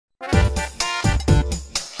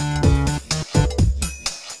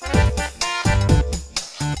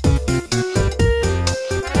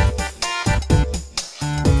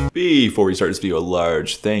Before we start this video, a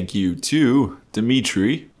large thank you to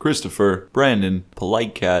Dimitri, Christopher, Brandon,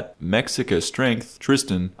 Polite Cat, Mexica Strength,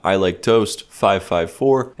 Tristan, I Like Toast,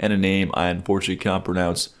 554, and a name I unfortunately cannot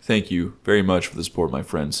pronounce. Thank you very much for the support, my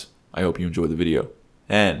friends. I hope you enjoyed the video.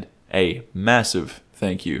 And a massive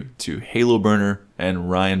thank you to Halo Burner and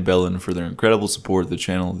Ryan Bellin for their incredible support of the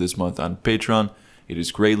channel this month on Patreon. It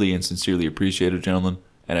is greatly and sincerely appreciated, gentlemen,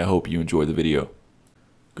 and I hope you enjoy the video.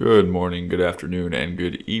 Good morning, good afternoon, and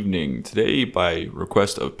good evening. Today, by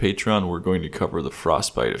request of Patreon, we're going to cover the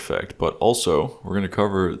Frostbite effect, but also we're going to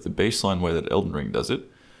cover the baseline way that Elden Ring does it.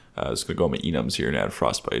 It's going to go on my enums here and add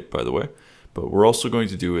Frostbite, by the way. But we're also going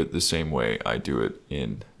to do it the same way I do it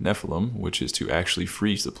in Nephilim, which is to actually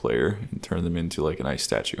freeze the player and turn them into like an ice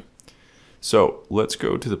statue. So let's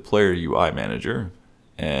go to the player UI manager,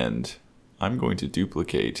 and I'm going to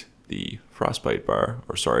duplicate the Frostbite bar,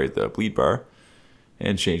 or sorry, the bleed bar,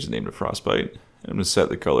 and change the name to Frostbite. I'm going to set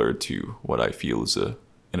the color to what I feel is an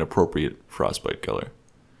appropriate Frostbite color.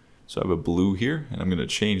 So I have a blue here, and I'm going to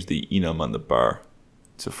change the enum on the bar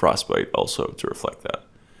to Frostbite also to reflect that.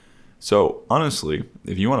 So honestly,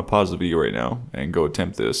 if you want to pause the video right now and go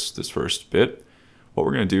attempt this first bit, what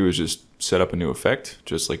we're going to do is just set up a new effect,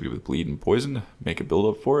 just like we did with Bleed and Poison, make a build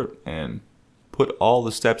up for it, and put all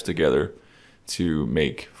the steps together to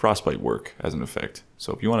make Frostbite work as an effect.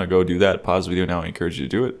 So if you want to go do that, pause the video now, I encourage you to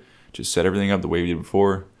do it. Just set everything up the way we did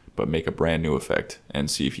before, but make a brand new effect and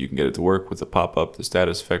see if you can get it to work with the pop-up, the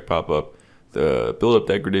status effect pop-up, the build-up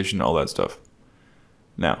degradation, all that stuff.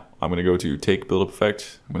 Now, I'm going to go to take build-up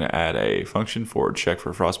effect. I'm going to add a function for check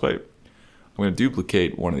for Frostbite. I'm going to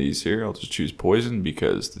duplicate one of these here. I'll just choose Poison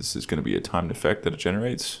because this is going to be a timed effect that it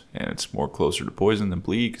generates, and it's more closer to Poison than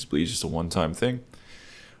Bleed because Bleed is just a one-time thing.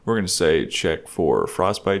 We're going to say check for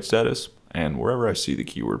Frostbite status, and wherever I see the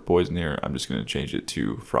keyword Poison here, I'm just going to change it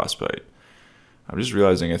to Frostbite. I'm just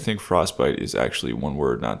realizing I think Frostbite is actually one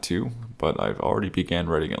word, not two, but I've already began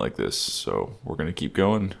writing it like this, so we're going to keep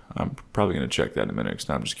going. I'm probably going to check that in a minute because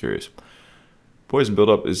now I'm just curious. Poison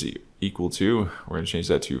buildup is equal to, we're going to change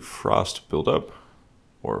that to Frost buildup,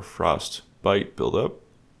 or Frostbite buildup.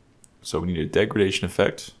 So we need a degradation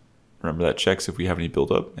effect. Remember that checks if we have any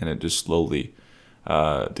buildup, and it just slowly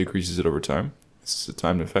decreases it over time. This is a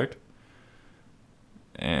timed effect.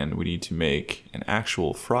 And we need to make an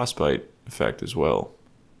actual Frostbite effect as well,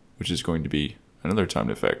 which is going to be another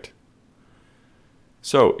timed effect.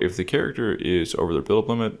 So if the character is over their build-up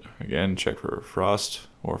limit, again, check for Frost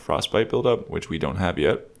or Frostbite build-up, which we don't have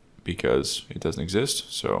yet because it doesn't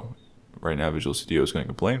exist. So right now Visual Studio is going to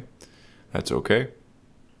complain. That's okay.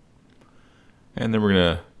 And then we're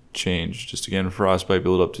going to change, just again, Frostbite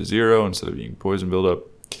build-up to 0 instead of being Poison build-up.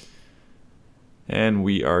 And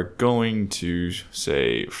we are going to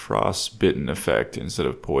say frostbitten effect instead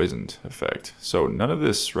of poisoned effect. So none of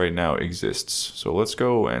this right now exists. So let's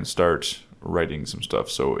go and start writing some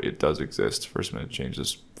stuff so it does exist. First I'm going to change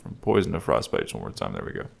this from poison to frostbite one more time. There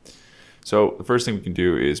we go. So the first thing we can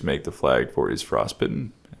do is make the flag for is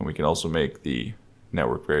frostbitten, and we can also make the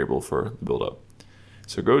network variable for the build-up.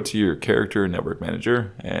 So go to your character network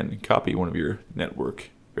manager and copy one of your network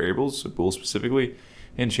variables, a bool specifically,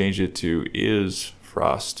 and change it to is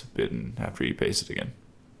frostbitten after you paste it again.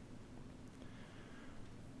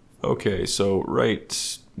 Okay, so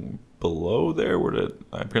right below there,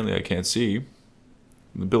 apparently I can't see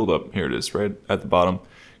the buildup. Here it is, right at the bottom.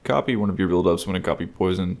 Copy one of your buildups. I'm going to copy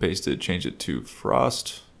poison, paste it, change it to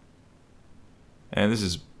frost. And this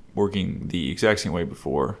is working the exact same way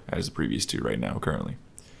before as the previous two right now currently.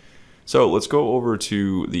 So let's go over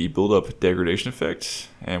to the buildup degradation effect,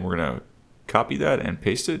 and we're going to copy that and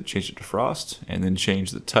paste it, change it to frost, and then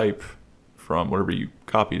change the type from whatever you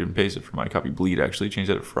copied and pasted from. I copied bleed actually, change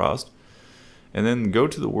that to frost. And then go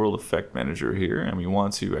to the world effect manager here, and we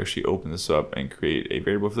want to actually open this up and create a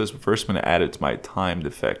variable for this. But first I'm going to add it to my timed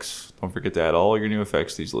effects. Don't forget to add all your new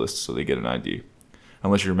effects to these lists so they get an ID.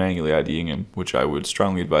 Unless you're manually IDing them, which I would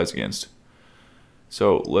strongly advise against.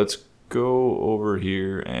 So let's go over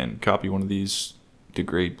here and copy one of these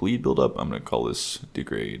degrade bleed buildup. I'm going to call this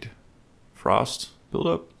degrade frost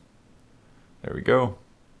buildup. There we go.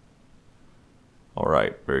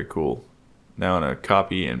 Alright, very cool. Now I'm going to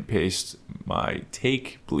copy and paste my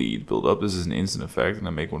take bleed buildup. This is an instant effect, and I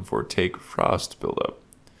make one for take frost buildup.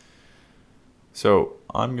 So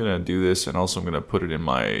I'm going to do this, and also I'm going to put it in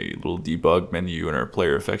my little debug menu in our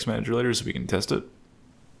player effects manager later so we can test it.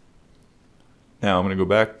 Now I'm going to go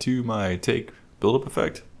back to my take buildup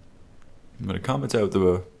effect. I'm going to comment out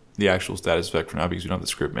the actual status effect for now because we don't have the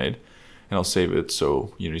script made. And I'll save it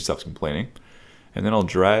so Unity stops complaining. And then I'll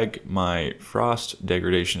drag my frost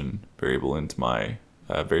degradation variable into my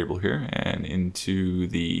variable here and into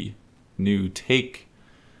the new take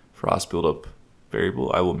frost buildup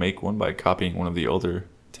variable, I will make one by copying one of the older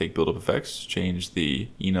take buildup effects, change the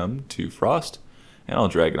enum to frost, and I'll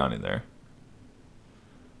drag it on in there.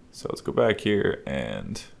 So let's go back here,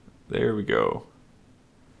 and there we go.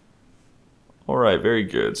 Alright, very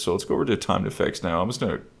good. So let's go over to timed effects now. I'm just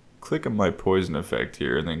going to click on my poison effect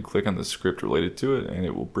here, and then click on the script related to it, and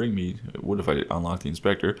it will bring me, it would if I unlock the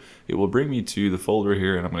inspector, it will bring me to the folder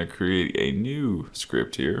here, and I'm going to create a new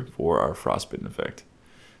script here for our frostbitten effect.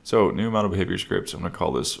 So, new model behavior scripts, I'm going to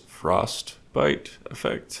call this frostbite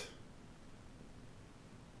effect.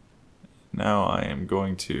 Now I am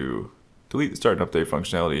going to delete the start and update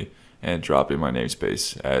functionality and drop in my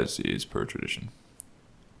namespace as is per tradition.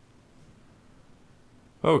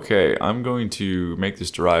 Okay, I'm going to make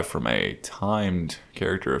this derive from a timed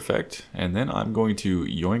character effect, and then I'm going to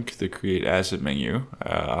yoink the create asset menu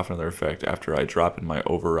off another effect after I drop in my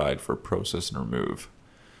override for process and remove.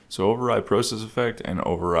 So override process effect and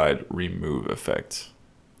override remove effect.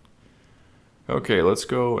 Okay, let's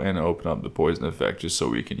go and open up the poison effect just so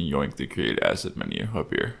we can yoink the create asset menu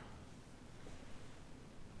up here.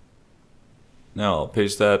 Now I'll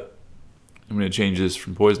paste that. I'm going to change this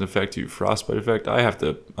from poison effect to frostbite effect. I'm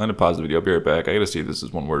going to pause the video, I'll be right back. I got to see if this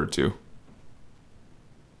is one word or two.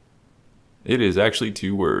 It is actually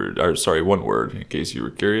one word, in case you were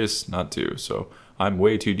curious, not two. So I'm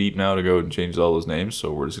way too deep now to go and change all those names,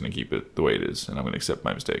 so we're just going to keep it the way it is, and I'm going to accept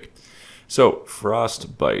my mistake. So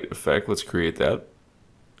frostbite effect, let's create that.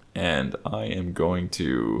 And I am going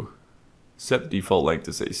to set the default length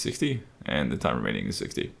to say 60, and the time remaining is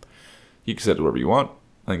 60. You can set it whatever you want.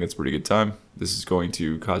 I think that's a pretty good time. This is going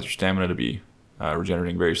to cause your stamina to be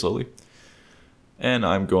regenerating very slowly. And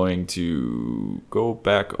I'm going to go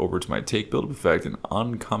back over to my take buildup effect and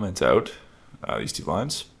uncomment out these two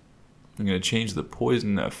lines. I'm going to change the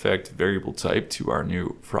poison effect variable type to our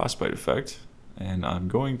new frostbite effect. And I'm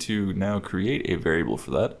going to now create a variable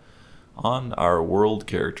for that on our world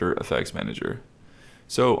character effects manager.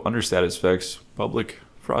 So under status effects, public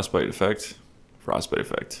frostbite effect, frostbite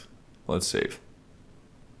effect. Let's save.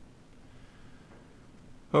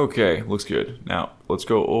 Okay, looks good. Now, let's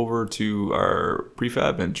go over to our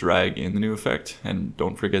prefab and drag in the new effect. And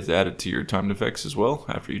don't forget to add it to your timed effects as well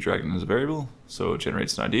after you drag it in as a variable, so it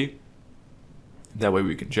generates an ID. That way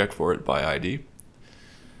we can check for it by ID.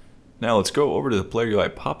 Now let's go over to the Player UI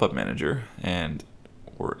pop-up manager, and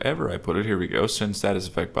wherever I put it, here we go, send status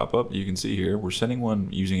effect pop-up. You can see here, we're sending one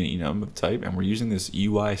using an enum type, and we're using this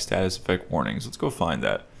UI status effect warnings. Let's go find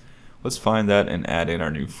that. Let's find that and add in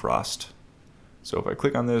our new frost. So if I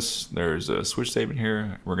click on this, there's a switch statement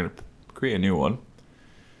here. We're going to create a new one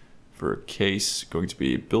for case going to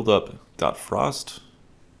be buildup.frost.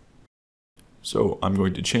 So I'm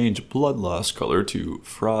going to change blood loss color to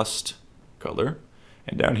frost color.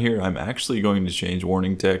 And down here, I'm actually going to change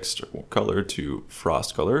warning text color to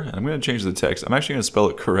frost color. And I'm going to change the text. I'm actually going to spell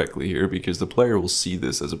it correctly here because the player will see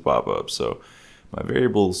this as a pop-up. So my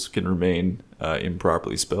variables can remain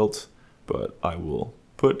improperly spelt, but I will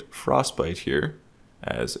put frostbite here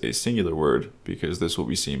as a singular word because this will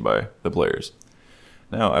be seen by the players.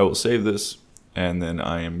 Now I will save this, and then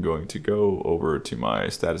I am going to go over to my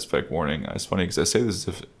status effect warning. It's funny because I say this as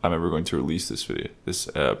if I'm ever going to release this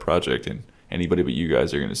project and anybody but you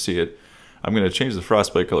guys are going to see it. I'm going to change the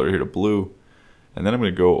frostbite color here to blue, and then I'm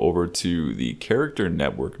going to go over to the character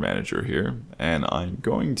network manager here, and I'm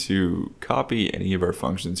going to copy any of our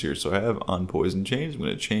functions here. So I have on poison changed. I'm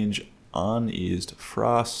going to change on is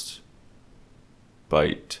frostbite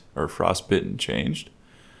or frostbitten changed,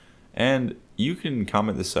 and you can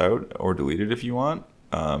comment this out or delete it if you want,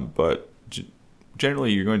 but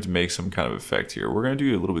generally you're going to make some kind of effect here. We're going to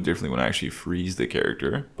do it a little bit differently when I actually freeze the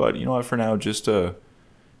character, but you know what, for now, just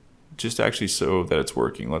actually so that it's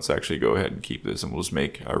working, let's actually go ahead and keep this, and we'll just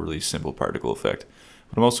make a really simple particle effect.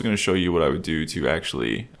 But I'm also going to show you what I would do to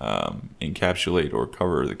actually encapsulate or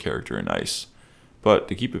cover the character in ice. But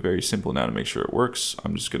to keep it very simple now to make sure it works,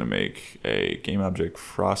 I'm just going to make a game object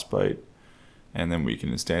frostbite, and then we can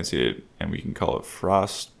instantiate it and we can call it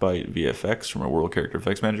frostbite VFX from our world character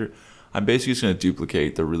effects manager. I'm basically just going to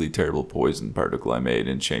duplicate the really terrible poison particle I made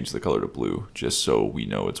and change the color to blue just so we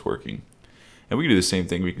know it's working. And we can do the same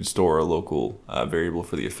thing. We can store a local variable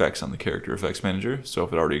for the effects on the character effects manager. So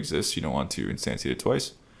if it already exists, you don't want to instantiate it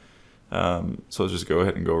twice. So let's just go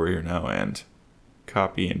ahead and go over here now and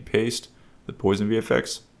copy and paste the poison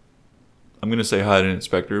VFX. I'm going to say hide in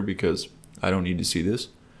inspector because I don't need to see this.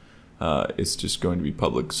 It's just going to be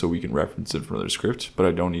public so we can reference it from another script, but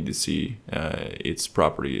I don't need to see its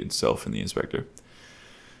property itself in the inspector.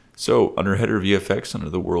 So under header VFX, under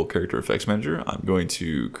the World Character Effects Manager, I'm going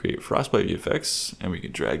to create Frostbite VFX, and we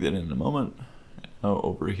can drag that in a moment. Now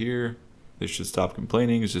over here, this should stop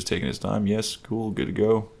complaining. It's just taking its time. Yes, cool, good to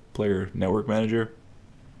go. Player Network Manager.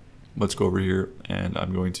 Let's go over here, and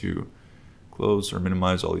I'm going to close or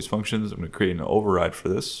minimize all these functions. I'm going to create an override for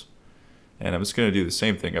this, and I'm just going to do the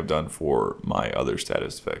same thing I've done for my other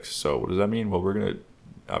status effects. So what does that mean? Well, we're going to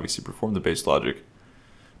obviously perform the base logic,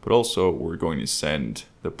 but also we're going to send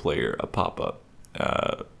the player a pop-up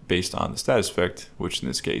based on the status effect, which in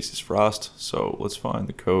this case is frost. So let's find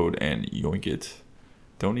the code and yoink it.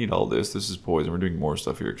 Don't need all this. This is poison. We're doing more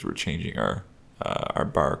stuff here because we're changing our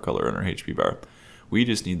bar color and our HP bar. We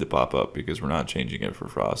just need the pop-up because we're not changing it for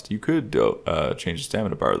frost. You could change the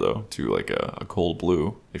stamina bar though to like a cold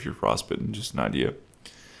blue if you're frostbitten, just an idea.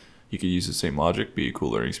 You could use the same logic, be a cool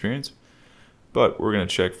learning experience. But we're going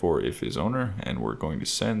to check for if is owner, and we're going to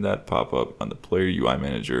send that pop-up on the player UI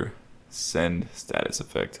manager, send status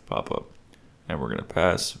effect pop-up. And we're going to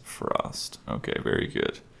pass frost. Okay, very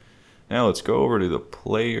good. Now let's go over to the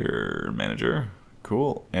player manager.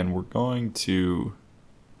 Cool. And we're going to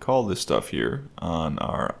call this stuff here on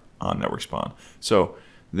our on-network spawn. So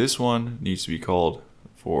this one needs to be called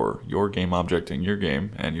for your game object in your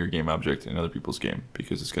game and your game object in other people's game,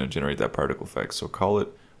 because it's going to generate that particle effect. So call it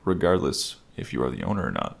regardless if you are the owner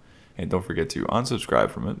or not. And don't forget to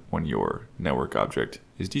unsubscribe from it when your network object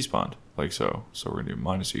is despawned, like so. So we're going to do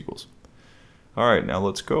minus equals. Alright, now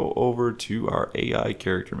let's go over to our AI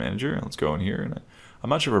character manager. Let's go in here. And I'm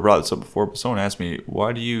not sure if I brought this up before, but someone asked me,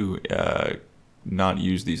 why do you not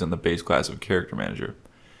use these on the base class of character manager?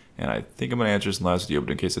 And I think I'm going to answer this in the last video,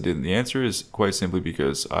 but in case I didn't, the answer is quite simply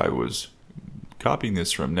because I was copying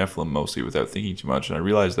this from Nephilim mostly without thinking too much, and I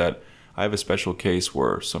realized that I have a special case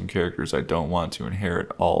where some characters I don't want to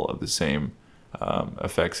inherit all of the same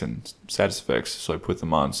effects and status effects, so I put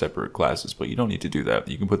them on separate classes, but you don't need to do that.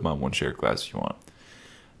 You can put them on one shared class if you want.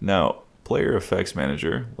 Now, player effects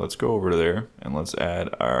manager, let's go over there and let's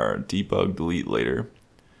add our debug delete later.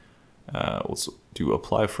 Let's do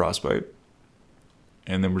apply frostbite,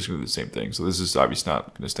 and then we're just going to do the same thing. So this is obviously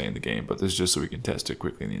not going to stay in the game, but this is just so we can test it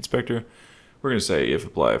quickly in the inspector. We're going to say if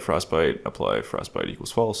apply frostbite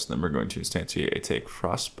equals false. Then we're going to instantiate a take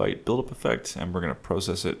frostbite buildup effect, and we're going to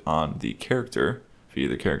process it on the character via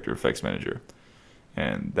the character effects manager.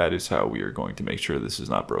 And that is how we are going to make sure this is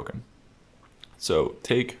not broken. So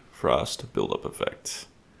take frost buildup effect,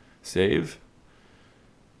 save,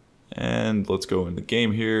 and let's go in the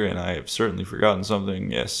game here. And I have certainly forgotten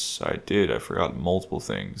something. Yes, I did. I forgot multiple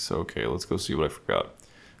things. Okay, let's go see what I forgot.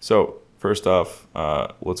 So first off,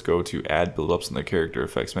 let's go to add buildups in the character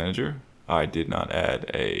effects manager. I did not add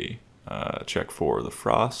a check for the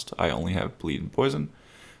frost. I only have bleed and poison.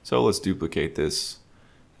 So let's duplicate this.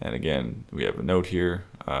 And again, we have a note here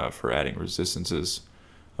for adding resistances.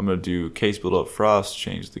 I'm going to do case buildup frost,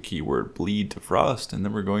 change the keyword bleed to frost, and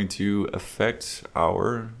then we're going to affect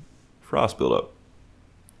our frost buildup.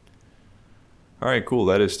 Alright, cool.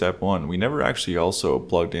 That is step one. We never actually also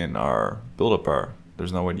plugged in our buildup bar.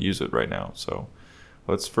 There's no way to use it right now. So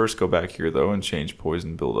let's first go back here though and change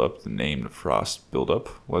poison buildup, the name to frost buildup.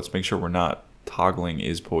 Let's make sure we're not toggling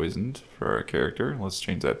is poisoned for our character. Let's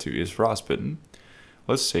change that to is frostbitten.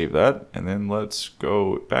 Let's save that, and then let's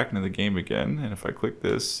go back into the game again. And if I click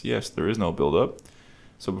this, yes, there is no buildup.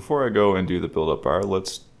 So before I go and do the buildup bar,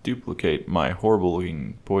 let's duplicate my horrible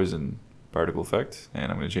looking poison particle effect,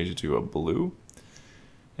 and I'm going to change it to a blue.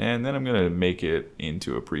 And then I'm going to make it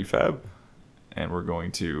into a prefab. And we're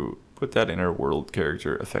going to put that in our world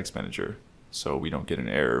character effects manager so we don't get an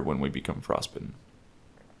error when we become frostbitten.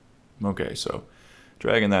 Okay, so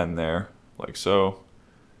dragging that in there like so.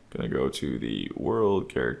 Gonna go to the world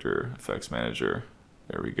character effects manager.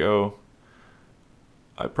 There we go.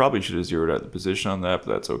 I probably should have zeroed out the position on that,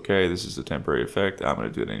 but that's okay. This is a temporary effect. I'm gonna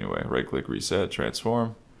do it anyway. Right click, reset,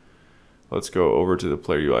 transform. Let's go over to the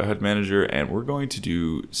player UI HUD manager, and we're going to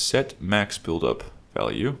do set max buildup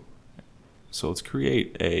value. So let's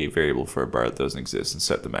create a variable for a bar that doesn't exist and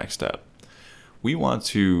set the max stat. We want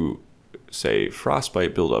to say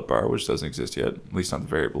frostbite buildup bar, which doesn't exist yet, at least not the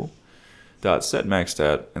variable, dot set max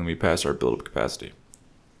stat, and we pass our buildup capacity.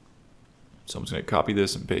 So I'm just going to copy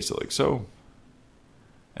this and paste it like so.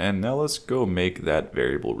 And now let's go make that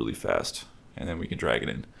variable really fast, and then we can drag it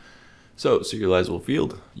in. So serializable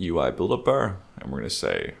field, UI buildup bar, and we're going to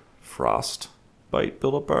say frostbite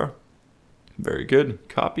buildup bar. Very good.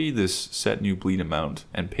 Copy this set new bleed amount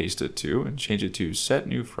and paste it to, and change it to set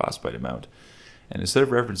new frostbite amount. And instead of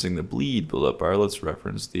referencing the bleed buildup bar, let's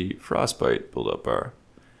reference the frostbite buildup bar.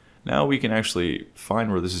 Now we can actually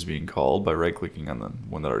find where this is being called by right clicking on the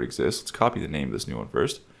one that already exists. Let's copy the name of this new one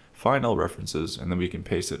first. find all references, and then we can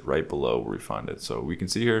paste it right below where we find it. So we can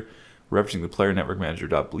see here, referencing the player network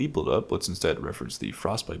manager.bleed buildup, let's instead reference the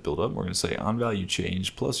Frostbite buildup. We're going to say on value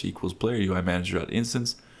change plus equals player UI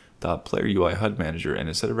manager.instance dot player UI HUD manager, and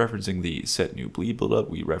instead of referencing the set new bleed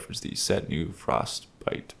buildup, we reference the set new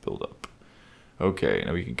Frostbite buildup. Okay,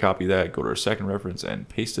 now we can copy that, go to our second reference and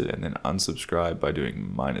paste it, and then unsubscribe by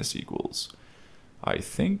doing minus equals. I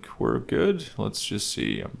think we're good. Let's just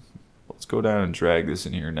see. Let's go down and drag this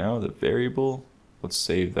in here now, the variable. Let's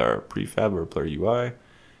save our prefab or player UI.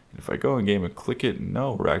 And if I go in game and click it,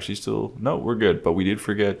 no, we're actually still, no, we're good. But we did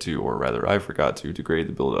forget to, or rather I forgot to degrade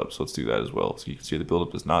the buildup. So let's do that as well. So you can see the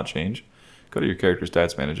buildup does not change. Go to your character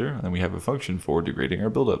stats manager, and then we have a function for degrading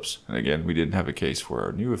our buildups. And again, we didn't have a case for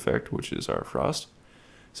our new effect, which is our frost.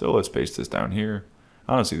 So let's paste this down here.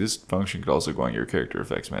 Honestly, this function could also go on your character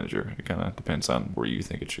effects manager. It kind of depends on where you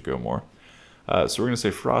think it should go more. So we're going to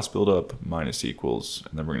say frost buildup minus equals,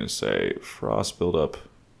 and then we're going to say frost buildup,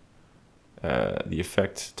 the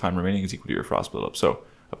effect time remaining is equal to your frost buildup. So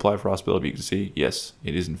apply frost buildup, you can see, yes,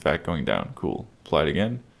 it is in fact going down. Cool. Apply it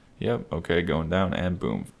again. Yep, okay, going down, and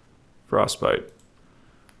boom. Frostbite.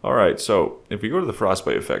 Alright, so if we go to the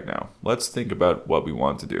frostbite effect now, let's think about what we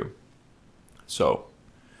want to do. So,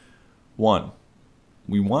 1,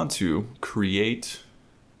 we want to create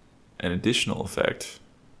an additional effect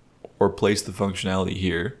or place the functionality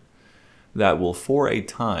here that will, for a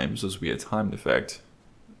time, so this will be a timed effect,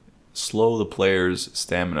 slow the player's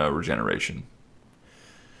stamina regeneration.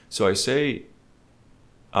 So I say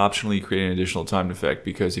optionally create an additional timed effect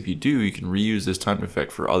because if you do, you can reuse this timed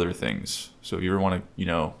effect for other things. So if you ever want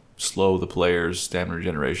to, slow the player's stamina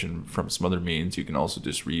regeneration from some other means, you can also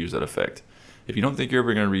just reuse that effect. If you don't think you're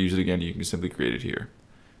ever going to reuse it again, you can simply create it here.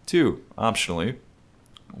 2, optionally,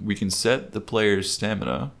 we can set the player's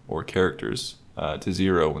stamina or characters to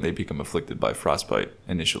 0 when they become afflicted by frostbite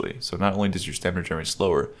initially. So not only does your stamina regenerate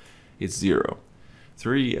slower, it's 0.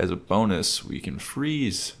 3, as a bonus, we can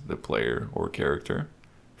freeze the player or character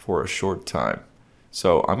for a short time.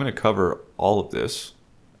 So I'm going to cover all of this,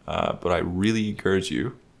 but I really encourage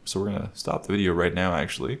you. So we're going to stop the video right now,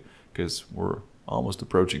 actually, because we're almost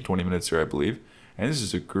approaching 20 minutes here, I believe. And this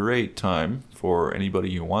is a great time for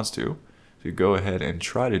anybody who wants to go ahead and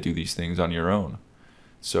try to do these things on your own.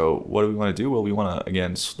 So what do we want to do? Well, we want to,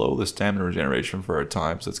 again, slow the stamina regeneration for our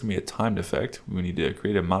time. So it's going to be a timed effect. We need to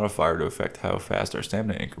create a modifier to affect how fast our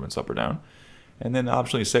stamina increments up or down. And then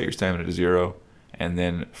optionally set your stamina to 0. And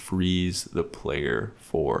then freeze the player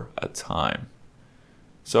for a time.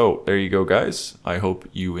 So there you go, guys. I hope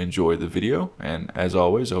you enjoyed the video, and as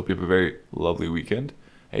always, I hope you have a very lovely weekend.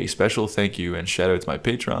 A special thank you and shout out to my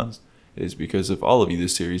patrons. It is because of all of you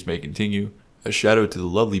this series may continue. A shout out to the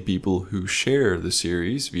lovely people who share the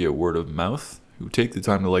series via word of mouth, who take the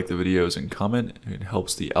time to like the videos and comment. It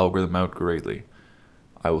helps the algorithm out greatly.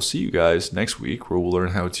 I will see you guys next week, where we'll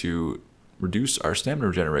learn how to reduce our stamina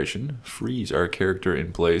regeneration, freeze our character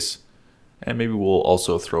in place, and maybe we'll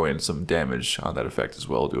also throw in some damage on that effect as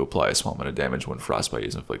well to apply a small amount of damage when frostbite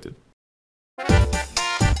is inflicted.